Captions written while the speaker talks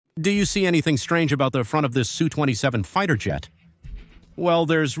Do you see anything strange about the front of this Su-27 fighter jet? Well,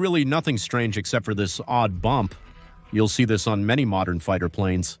 there's really nothing strange except for this odd bump. You'll see this on many modern fighter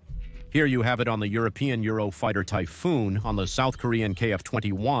planes. Here you have it on the European Eurofighter Typhoon, on the South Korean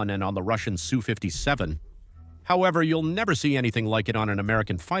KF-21, and on the Russian Su-57. However, you'll never see anything like it on an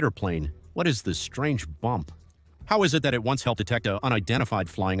American fighter plane. What is this strange bump? How is it that it once helped detect an unidentified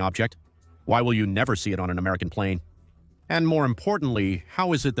flying object? Why will you never see it on an American plane? And more importantly,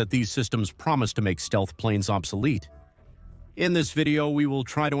 how is it that these systems promise to make stealth planes obsolete? In this video, we will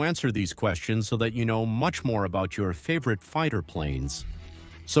try to answer these questions so that you know much more about your favorite fighter planes.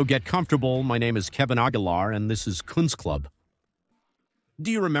 So get comfortable. My name is Kevin Aguilar, and this is Kunst Club.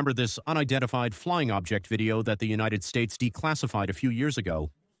 Do you remember this unidentified flying object video that the United States declassified a few years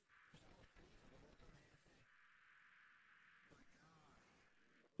ago?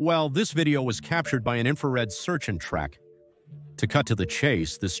 Well, this video was captured by an infrared search and track. To cut to the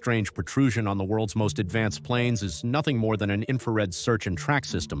chase, this strange protrusion on the world's most advanced planes is nothing more than an infrared search and track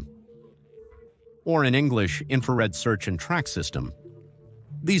system. Or in English, infrared search and track system.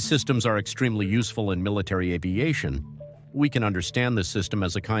 These systems are extremely useful in military aviation. We can understand this system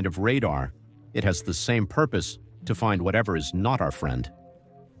as a kind of radar. It has the same purpose, to find whatever is not our friend.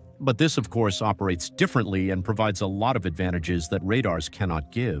 But this, of course, operates differently and provides a lot of advantages that radars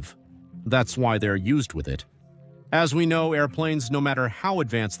cannot give. That's why they're used with it. As we know, airplanes, no matter how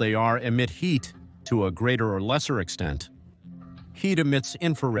advanced they are, emit heat to a greater or lesser extent. Heat emits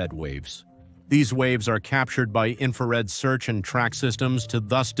infrared waves. These waves are captured by infrared search and track systems to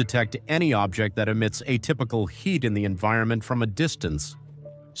thus detect any object that emits atypical heat in the environment from a distance.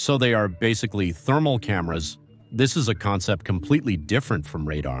 So they are basically thermal cameras. This is a concept completely different from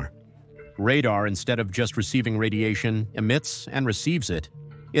radar. Radar, instead of just receiving radiation, emits and receives it.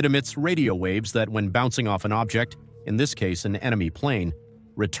 It emits radio waves that, when bouncing off an object, in this case an enemy plane,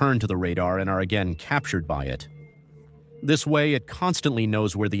 return to the radar and are again captured by it. This way, it constantly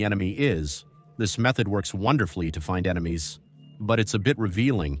knows where the enemy is. This method works wonderfully to find enemies, but it's a bit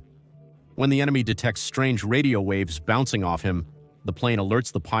revealing. When the enemy detects strange radio waves bouncing off him, the plane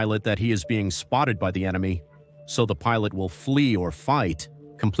alerts the pilot that he is being spotted by the enemy, so the pilot will flee or fight,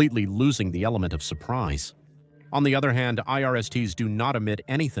 completely losing the element of surprise. On the other hand, IRSTs do not emit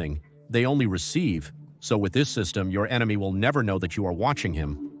anything, they only receive, so with this system, your enemy will never know that you are watching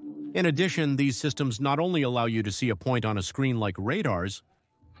him. In addition, these systems not only allow you to see a point on a screen like radars,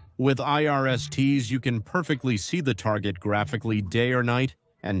 with IRSTs you can perfectly see the target graphically day or night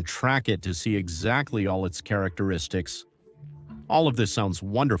and track it to see exactly all its characteristics. All of this sounds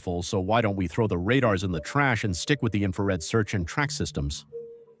wonderful, so why don't we throw the radars in the trash and stick with the infrared search and track systems?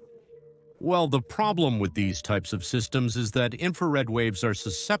 Well, the problem with these types of systems is that infrared waves are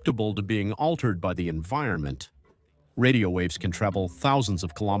susceptible to being altered by the environment. Radio waves can travel thousands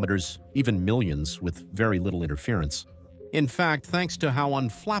of kilometers, even millions, with very little interference. In fact, thanks to how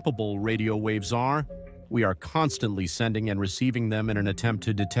unflappable radio waves are, we are constantly sending and receiving them in an attempt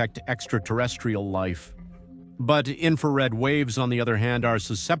to detect extraterrestrial life. But infrared waves, on the other hand, are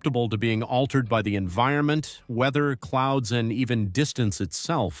susceptible to being altered by the environment, weather, clouds, and even distance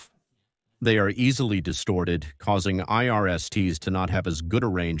itself. They are easily distorted, causing IRSTs to not have as good a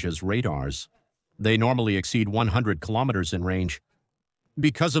range as radars. They normally exceed 100 kilometers in range.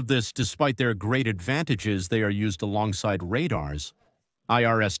 Because of this, despite their great advantages, they are used alongside radars.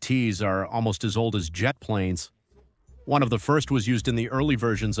 IRSTs are almost as old as jet planes. One of the first was used in the early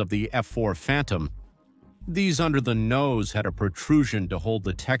versions of the F-4 Phantom. These under the nose had a protrusion to hold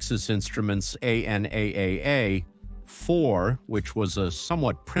the Texas Instruments ANAAA-4, which was a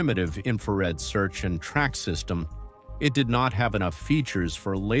somewhat primitive infrared search and track system. It did not have enough features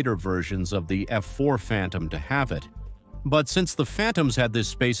for later versions of the F-4 Phantom to have it. But since the Phantoms had this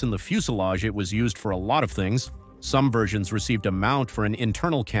space in the fuselage, it was used for a lot of things. Some versions received a mount for an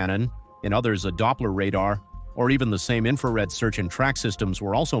internal cannon, in others a Doppler radar, or even the same infrared search and track systems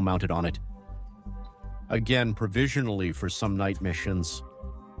were also mounted on it. Again, provisionally for some night missions.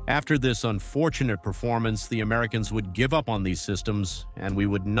 After this unfortunate performance, the Americans would give up on these systems, and we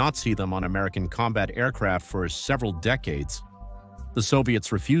would not see them on American combat aircraft for several decades. The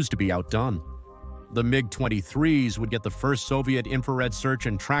Soviets refused to be outdone. The MiG-23s would get the first Soviet infrared search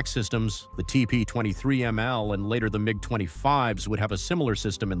and track systems, the TP-23ML, and later the MiG-25s would have a similar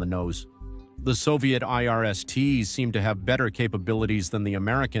system in the nose. The Soviet IRSTs seemed to have better capabilities than the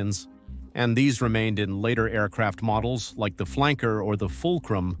Americans, and these remained in later aircraft models like the Flanker or the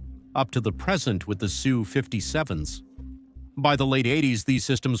Fulcrum, up to the present with the Su-57s. By the late 80s, these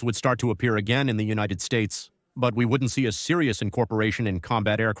systems would start to appear again in the United States, but we wouldn't see a serious incorporation in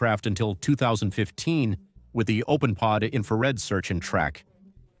combat aircraft until 2015 with the OpenPod infrared search and track.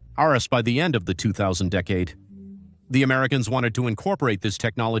 IRST by the end of the 2000 decade. The Americans wanted to incorporate this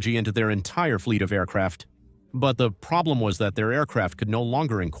technology into their entire fleet of aircraft. But the problem was that their aircraft could no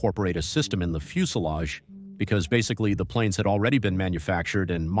longer incorporate a system in the fuselage, because basically the planes had already been manufactured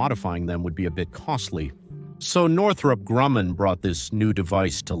and modifying them would be a bit costly. So Northrop Grumman brought this new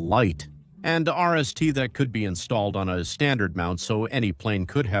device to light, and IRST that could be installed on a standard mount so any plane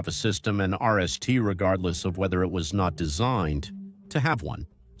could have a system and IRST regardless of whether it was not designed to have one.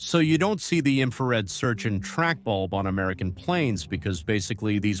 So you don't see the infrared search and track bulb on American planes because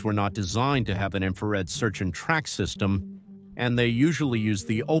basically these were not designed to have an infrared search and track system, and they usually use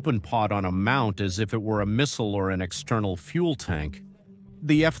the open pod on a mount as if it were a missile or an external fuel tank.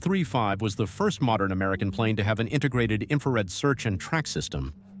 The F-35 was the first modern American plane to have an integrated infrared search and track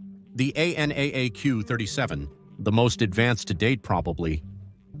system. The ANAAQ-37, the most advanced to date probably.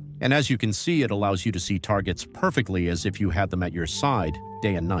 And as you can see, it allows you to see targets perfectly as if you had them at your side,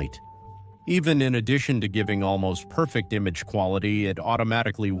 day and night. Even in addition to giving almost perfect image quality, it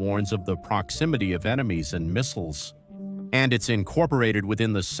automatically warns of the proximity of enemies and missiles. And it's incorporated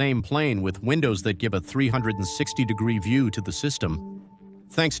within the same plane with windows that give a 360-degree view to the system.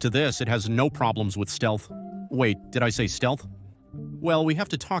 Thanks to this, it has no problems with stealth. Wait, did I say stealth? Well, we have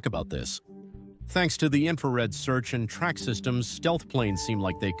to talk about this. Thanks to the infrared search and track systems, stealth planes seem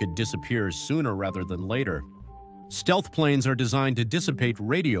like they could disappear sooner rather than later. Stealth planes are designed to dissipate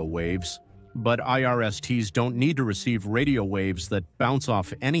radio waves, but IRSTs don't need to receive radio waves that bounce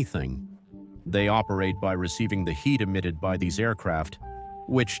off anything. They operate by receiving the heat emitted by these aircraft,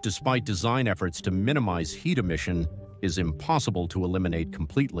 which, despite design efforts to minimize heat emission, is impossible to eliminate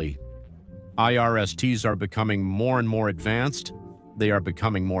completely. IRSTs are becoming more and more advanced. They are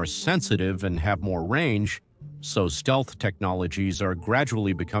becoming more sensitive and have more range, so stealth technologies are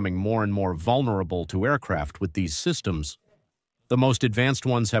gradually becoming more and more vulnerable to aircraft with these systems. The most advanced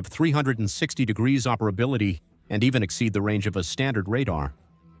ones have 360 degrees operability and even exceed the range of a standard radar.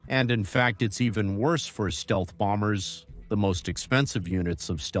 And in fact, it's even worse for stealth bombers, the most expensive units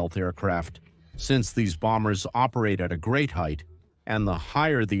of stealth aircraft, since these bombers operate at a great height, and the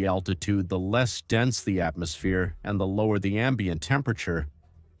higher the altitude, the less dense the atmosphere and the lower the ambient temperature.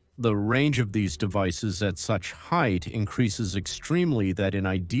 The range of these devices at such height increases extremely that in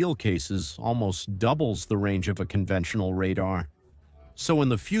ideal cases almost doubles the range of a conventional radar. So in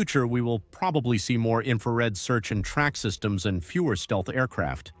the future, we will probably see more infrared search and track systems and fewer stealth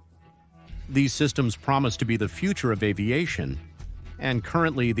aircraft. These systems promise to be the future of aviation, and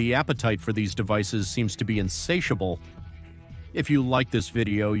currently the appetite for these devices seems to be insatiable. If you like this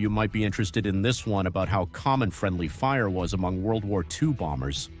video, you might be interested in this one about how common friendly fire was among World War II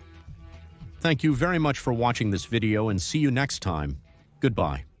bombers. Thank you very much for watching this video and see you next time.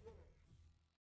 Goodbye.